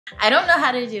I don't know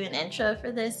how to do an intro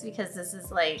for this because this is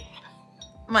like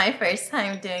my first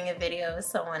time doing a video with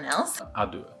someone else. I'll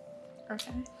do it.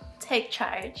 Okay. Take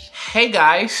charge. Hey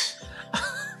guys.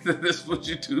 This is what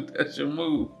you do. That's your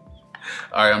move.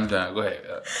 All right, I'm done. Go ahead.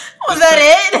 Was that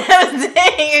it? That was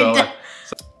it. You're done.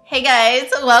 Hey guys,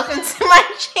 welcome to my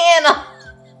channel.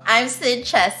 I'm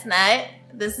SydChestnut.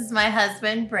 This is my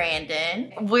husband,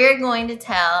 Brandon. We're going to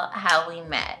tell how we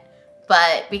met.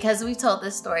 But because we've told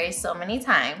this story so many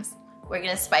times, we're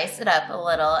gonna spice it up a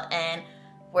little and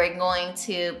we're going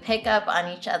to pick up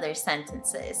on each other's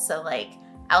sentences. So like,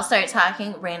 I'll start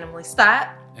talking, randomly stop.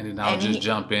 And then I'll just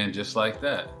jump in just like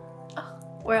that. Oh,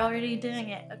 we're already doing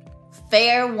it. Okay.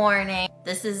 Fair warning,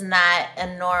 this is not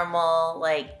a normal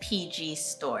like PG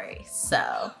story.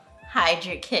 So hide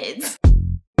your kids.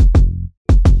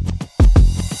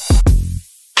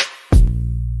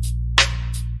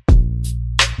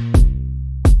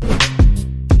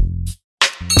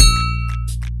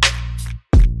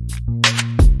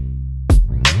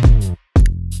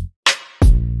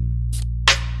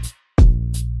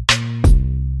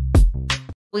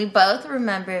 We both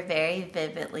remember very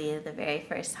vividly the very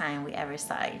first time we ever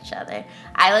saw each other.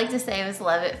 I like to say it was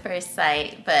love at first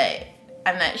sight, but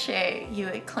I'm not sure you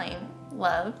would claim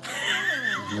love.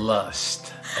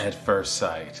 Lust at first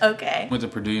sight. Okay. Went to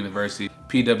Purdue University,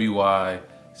 PWI,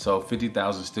 so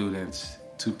 50,000 students,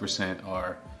 2%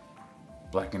 are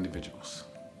Black individuals.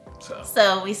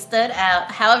 So we stood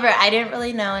out. However, I didn't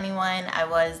really know anyone. I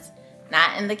was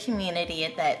not in the community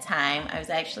at that time. I was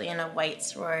actually in a white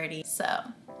sorority, so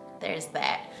there's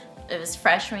that. It was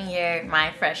freshman year,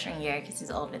 my freshman year, because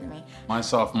he's older than me. My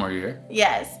sophomore year.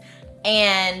 Yes.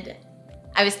 And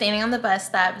I was standing on the bus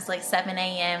stop. It was like 7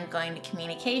 a.m. going to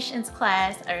communications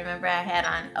class. I remember I had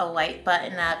on a white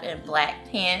button-up and black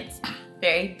pants,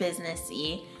 very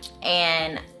businessy.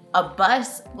 And a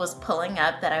bus was pulling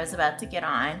up that I was about to get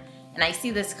on. And I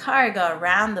see this car go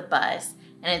around the bus.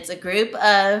 And it's a group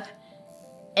of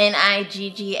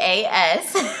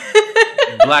NIGGAS.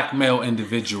 Black male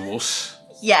individuals.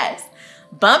 Yes.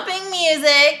 Bumping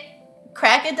music,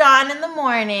 crack of dawn in the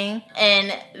morning,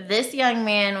 and this young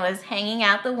man was hanging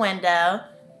out the window.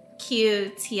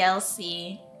 Cue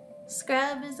TLC.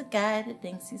 Scrub is a guy that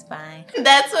thinks he's fine.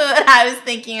 That's what I was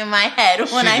thinking in my head when I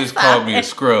saw it. She just called me a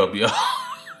scrub, y'all.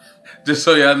 Just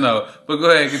so y'all know. But go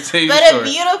ahead, continue. But a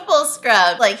beautiful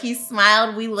scrub. Like, he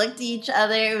smiled. We looked at each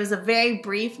other. It was a very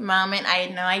brief moment. I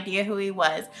had no idea who he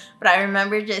was. But I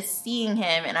remember just seeing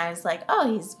him, and I was like,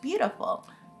 oh, he's beautiful.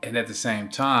 And at the same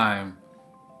time,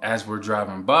 as we're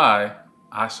driving by,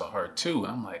 I saw her too.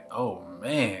 And I'm like, oh,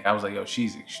 man. I was like, yo,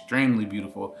 she's extremely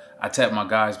beautiful. I tapped my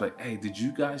guys, like, hey, did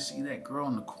you guys see that girl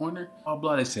in the corner? Blah,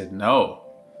 blah. They said no.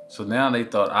 So now they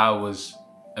thought I was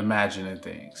imagining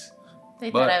things. They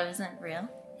thought I wasn't real?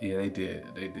 Yeah, they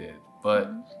did. They did.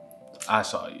 But I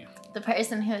saw you. The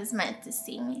person who was meant to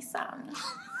see me saw me.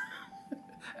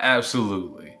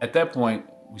 Absolutely. At that point,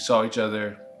 we saw each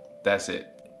other. That's it.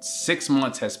 6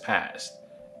 months has passed,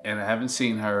 and I haven't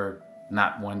seen her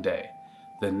not one day.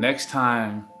 The next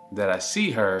time that I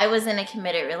see her... I was in a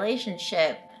committed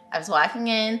relationship. I was walking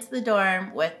into the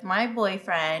dorm with my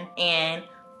boyfriend, and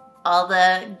all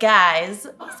the guys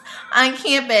on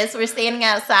campus were standing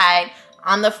outside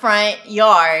on the front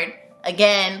yard,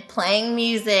 again, playing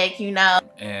music, you know.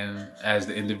 And as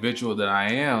the individual that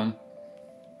I am,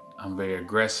 I'm very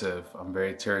aggressive. I'm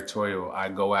very territorial. I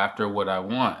go after what I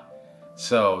want.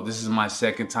 So this is my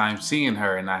second time seeing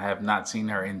her, and I have not seen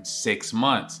her in 6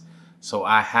 months. So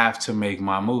I have to make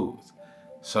my move.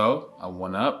 So I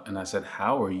went up and I said,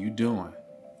 how are you doing?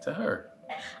 To her.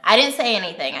 I didn't say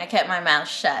anything. I kept my mouth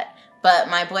shut. But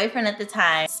my boyfriend at the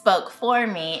time spoke for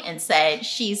me and said,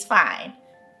 she's fine,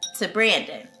 to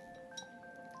Brandon.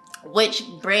 Which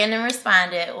Brandon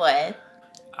responded with,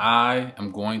 I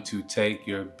am going to take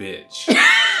your bitch.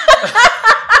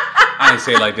 I didn't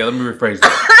say it like that. Let me rephrase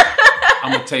that.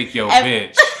 I'm going to take your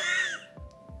bitch.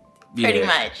 Pretty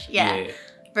much, yeah.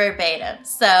 Verbatim.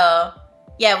 So,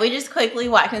 yeah, we just quickly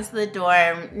walked into the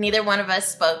dorm. Neither one of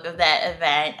us spoke of that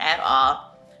event at all.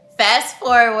 Fast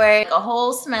forward, a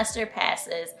whole semester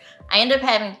passes. I end up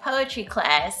having poetry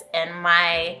class, and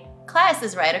my class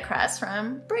is right across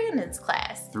from Brandon's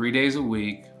class. 3 days a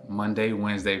week, Monday,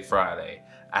 Wednesday, Friday.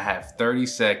 I have 30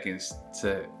 seconds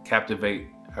to captivate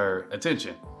her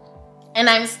attention. And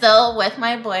I'm still with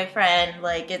my boyfriend.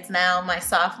 Like, it's now my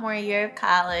sophomore year of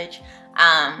college.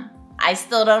 I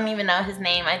still don't even know his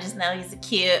name. I just know he's a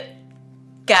cute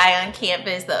guy on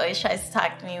campus that always tries to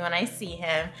talk to me when I see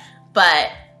him.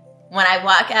 But when I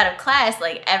walk out of class,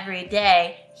 like every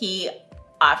day, he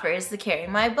offers to carry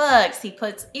my books. He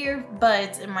puts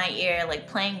earbuds in my ear, like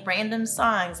playing random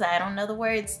songs that I don't know the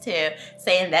words to,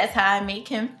 saying that's how I make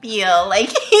him feel. Like,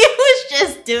 he was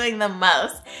just doing the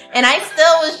most. And I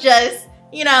still was just,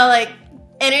 you know, like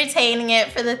entertaining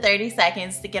it for the 30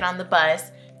 seconds to get on the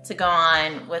bus to go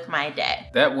on with my day.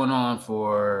 That went on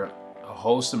for a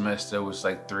whole semester, which was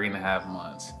like 3.5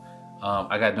 months.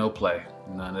 I got no play,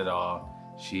 none at all.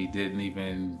 She didn't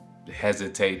even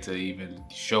hesitate to even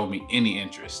show me any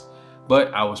interest,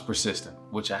 but I was persistent,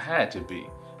 which I had to be.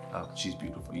 She's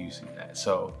beautiful, you see that.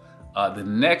 So the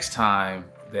next time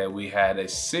that we had a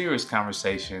serious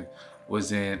conversation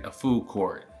was in a food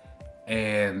court,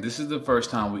 and this is the first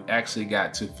time we actually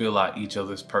got to feel out each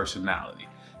other's personality,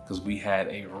 because we had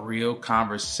a real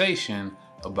conversation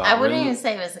about. I wouldn't even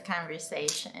say it was a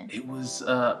conversation. It was.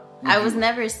 I was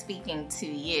never speaking to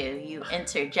you. You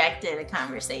interjected a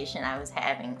conversation I was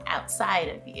having outside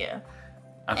of you.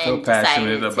 I feel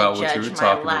passionate about what you were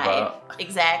talking about.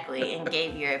 Exactly, and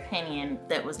gave your opinion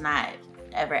that was not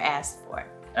ever asked for.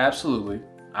 Absolutely,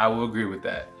 I will agree with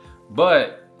that.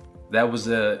 But that was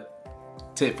a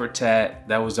tit for tat.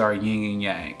 That was our yin and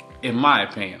yang, in my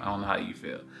opinion. I don't know how you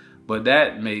feel, but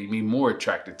that made me more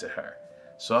attracted to her.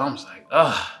 So I was like,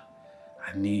 I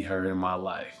need her in my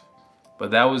life.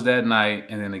 But that was that night.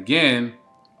 And then again,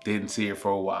 didn't see her for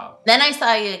a while. Then I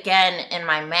saw you again in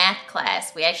my math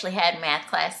class. We actually had math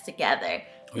class together.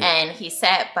 Yeah. And he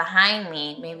sat behind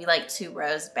me, maybe like 2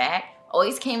 rows back.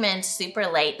 Always came in super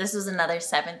late. This was another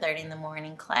 7:30 in the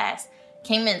morning class.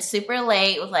 Came in super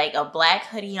late with like a black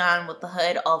hoodie on with the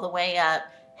hood all the way up,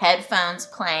 headphones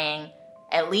playing.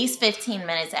 At least 15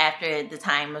 minutes after the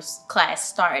time of class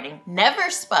starting. Never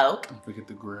spoke. Don't forget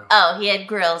the grill. Oh, he had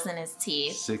grills in his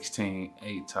teeth. 16,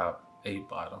 8 top, 8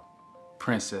 bottom.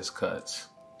 Princess cuts.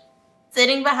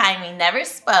 Sitting behind me, never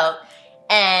spoke.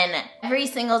 And every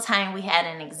single time we had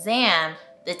an exam,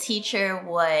 the teacher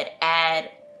would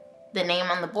add the name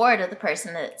on the board of the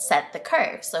person that set the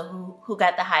curve. So who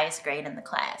got the highest grade in the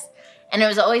class. And it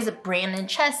was always a Brandon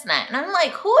Chestnut. And I'm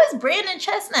like, who is Brandon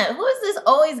Chestnut? Who is this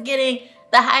always getting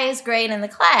the highest grade in the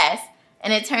class?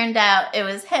 And it turned out it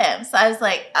was him. So I was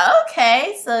like,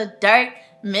 okay, so dark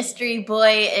mystery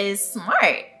boy is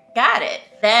smart. Got it.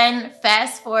 Then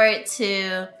fast forward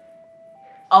to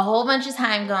a whole bunch of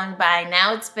time going by.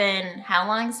 Now it's been how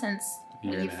long since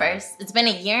it's been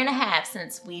 1.5 years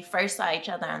since we first saw each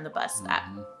other on the bus stop.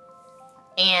 Mm-hmm.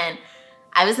 And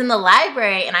I was in the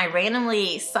library and I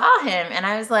randomly saw him and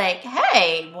I was like,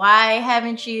 hey, why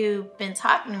haven't you been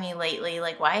talking to me lately?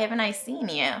 Like, why haven't I seen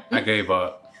you? I gave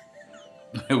up.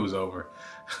 It was over.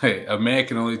 Hey, a man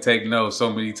can only take no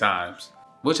so many times,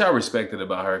 which I respected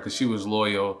about her because she was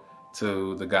loyal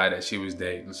to the guy that she was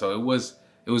dating. So it was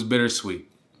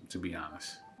bittersweet, to be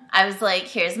honest. I was like,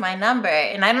 here's my number.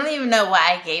 And I don't even know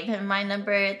why I gave him my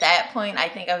number at that point. I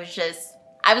think I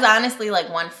was honestly like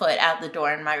 1 foot out the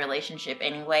door in my relationship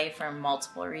anyway for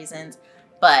multiple reasons.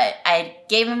 But I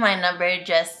gave him my number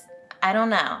I don't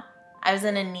know. I was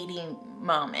in a needy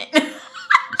moment. You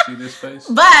see this face?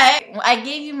 But I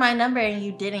gave you my number and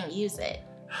you didn't use it.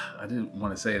 I didn't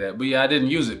want to say that. But yeah, I didn't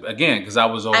use it. Again, because I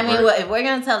was over it. I mean, if we're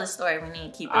going to tell the story, we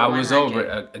need to keep it 100. I was over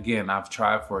it. Again, I've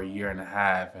tried for 1.5 years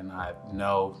and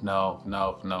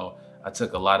no. I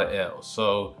took a lot of L's.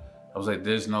 So I was like,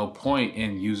 there's no point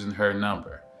in using her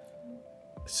number.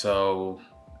 So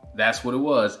that's what it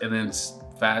was. And then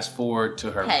fast forward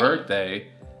to her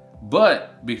birthday.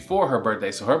 But before her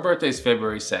birthday, so her birthday is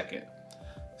February 2nd.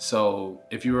 So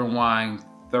if you rewind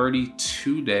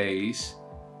 32 days,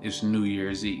 it's New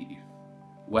Year's Eve.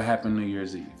 What happened New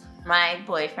Year's Eve? My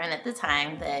boyfriend at the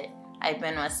time that I've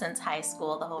been with since high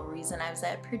school, the whole reason I was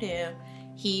at Purdue,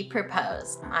 he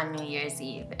proposed on New Year's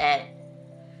Eve at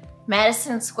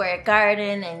Madison Square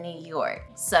Garden in New York.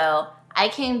 So I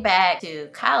came back to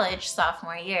college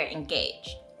sophomore year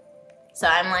engaged. So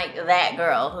I'm like that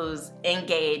girl who's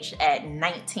engaged at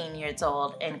 19 years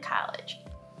old in college.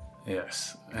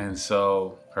 Yes. And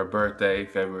so her birthday,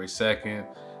 February 2nd,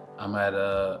 I'm at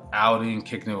a outing,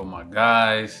 kicking it with my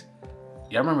guys.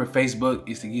 Y'all remember Facebook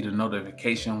used to get a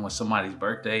notification when somebody's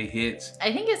birthday hits?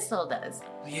 I think it still does.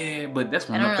 Yeah, but that's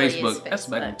when Facebook, that's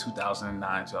back in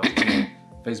 2009, 2010.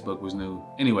 Facebook was new.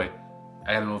 Anyway,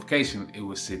 I got a notification, it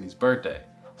was Sydney's birthday.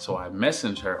 So I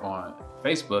messaged her on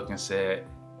Facebook and said,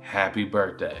 happy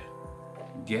birthday.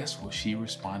 Guess what she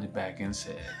responded back and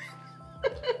said?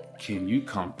 Can you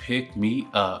come pick me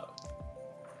up?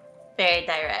 Very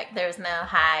direct. There was no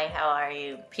hi, how are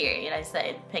you, period. I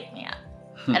said, pick me up.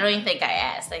 I don't even think I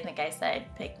asked. I think I said,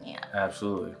 pick me up.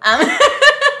 Absolutely.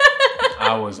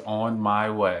 I was on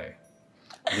my way.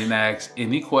 I didn't ask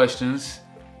any questions.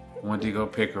 went to go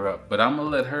pick her up. But I'm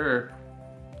going to let her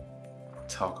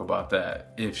talk about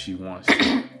that if she wants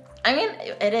to. I mean,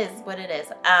 it is what it is.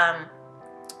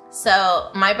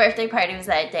 So my birthday party was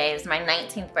that day. It was my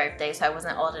 19th birthday, so I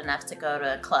wasn't old enough to go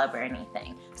to a club or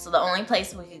anything. So the only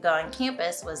place we could go on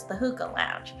campus was the hookah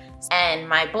lounge. And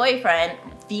my boyfriend,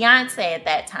 fiance at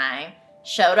that time,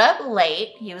 showed up late.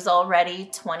 He was already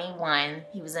 21.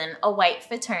 He was in a white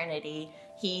fraternity.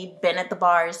 He'd been at the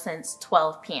bars since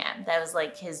 12 p.m. That was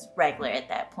like his regular at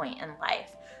that point in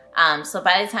life. So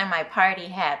by the time my party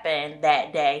happened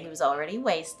that day, he was already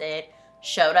wasted.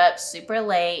 Showed up super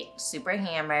late, super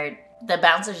hammered. The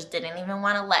bouncers didn't even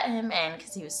want to let him in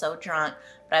because he was so drunk.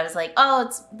 But I was like,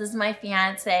 oh, this is my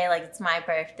fiance. Like, it's my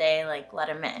birthday. Like, let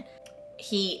him in.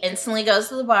 He instantly goes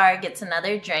to the bar, gets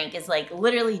another drink, is like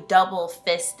literally double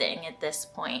fisting at this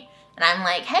point. And I'm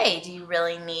like, hey, do you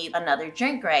really need another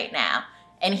drink right now?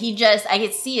 And he just, I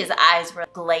could see his eyes were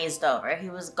glazed over.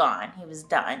 He was gone. He was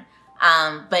done.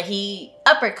 But he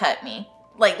uppercut me.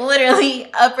 Like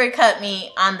literally uppercut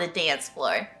me on the dance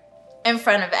floor in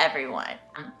front of everyone.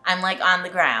 I'm like on the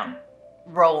ground,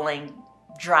 rolling,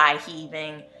 dry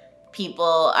heaving.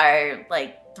 People are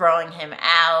like throwing him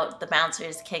out. The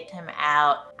bouncers kicked him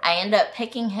out. I end up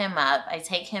picking him up. I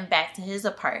take him back to his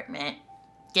apartment,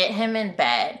 get him in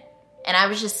bed. And I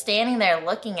was just standing there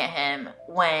looking at him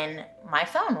when my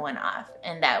phone went off.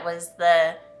 And that was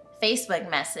the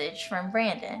Facebook message from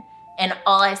Brandon. And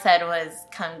all I said was,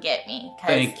 come get me.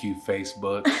 Thank you,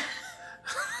 Facebook.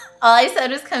 All I said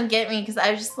was, come get me, because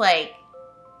I was just like,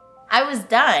 I was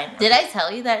done. Did I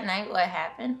tell you that night what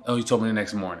happened? Oh, you told me the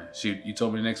next morning. You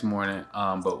told me the next morning,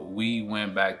 but we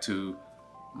went back to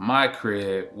my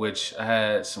crib, which I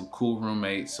had some cool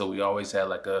roommates, so we always had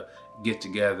like a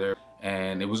get-together.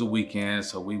 And it was a weekend,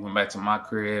 so we went back to my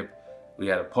crib. We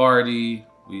had a party.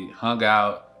 We hung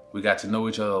out. We got to know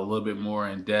each other a little bit more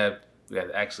in depth. We had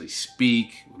to actually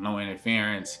speak with no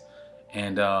interference,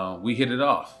 and we hit it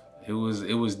off. It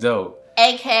was dope.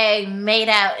 AKA made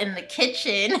out in the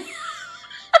kitchen.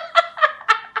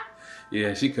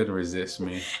 Yeah, she couldn't resist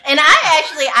me. And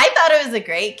I thought it was a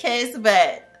great kiss,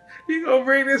 but you gonna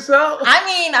bring this up? I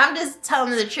mean, I'm just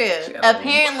telling the truth.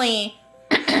 Apparently,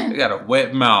 they got a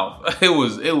wet mouth. It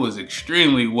was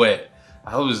extremely wet.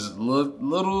 I was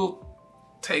little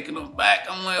taking him back.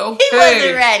 I'm like, okay. He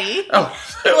wasn't ready.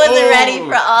 He wasn't ready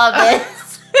for all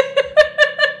this.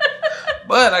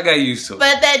 But I got used to it.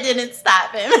 But that didn't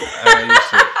stop him. I got used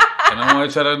to it. And I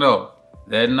want y'all to know,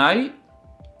 that night,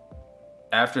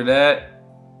 after that,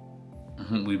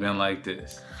 we've been like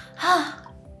this. That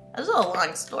was a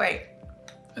long story.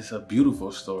 It's a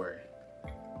beautiful story.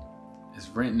 It's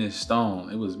written in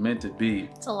stone. It was meant to be.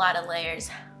 It's a lot of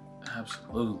layers.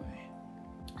 Absolutely.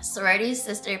 Sorority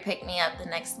sister picked me up the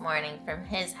next morning from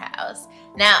his house.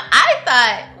 Now, I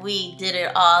thought we did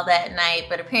it all that night,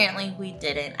 but apparently we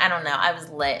didn't. I don't know. I was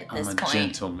lit at this point. I'm a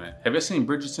gentleman. Have you seen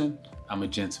Bridgerton? I'm a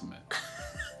gentleman.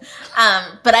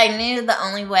 But I knew the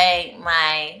only way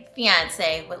my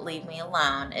fiance would leave me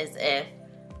alone is if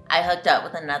I hooked up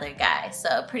with another guy.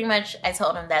 So pretty much I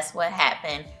told him that's what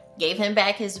happened. Gave him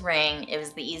back his ring. It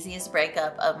was the easiest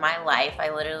breakup of my life.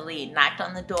 I literally knocked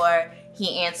on the door.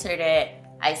 He answered it.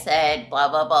 I said, blah,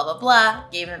 blah, blah, blah, blah.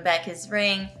 Gave him back his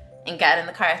ring and got in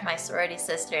the car with my sorority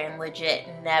sister and legit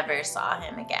never saw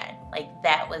him again. Like,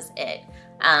 that was it.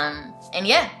 And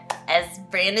yeah, as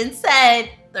Brandon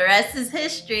said, the rest is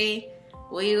history.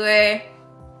 We were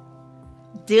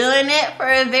doing it for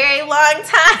a very long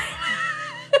time.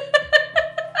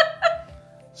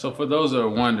 So for those that are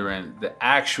wondering, the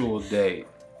actual date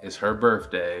is her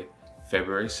birthday,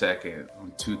 February 2nd,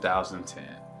 2010.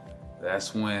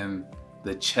 That's when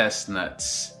the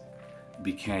Chestnuts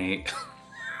became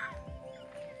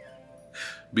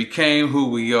who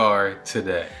we are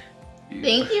today.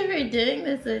 Thank you for doing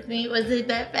this with me. Was it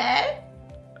that bad?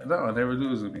 No, I never knew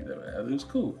it was gonna be that bad. It was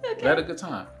cool. Okay. We had a good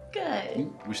time.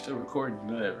 Good. We're still recording,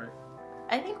 you know that, right?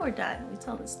 I think we're done. We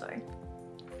told the story.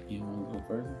 You want to go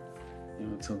further? You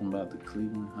want to talk about the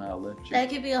Cleveland, how I left you? That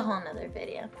could be a whole nother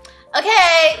video.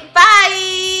 Okay,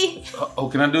 bye! Oh,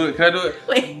 can I do it? Can I do it?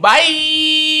 Wait.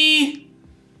 Bye!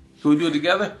 Can we do it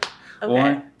together? Okay.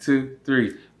 1, 2,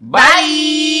 3.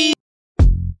 Bye!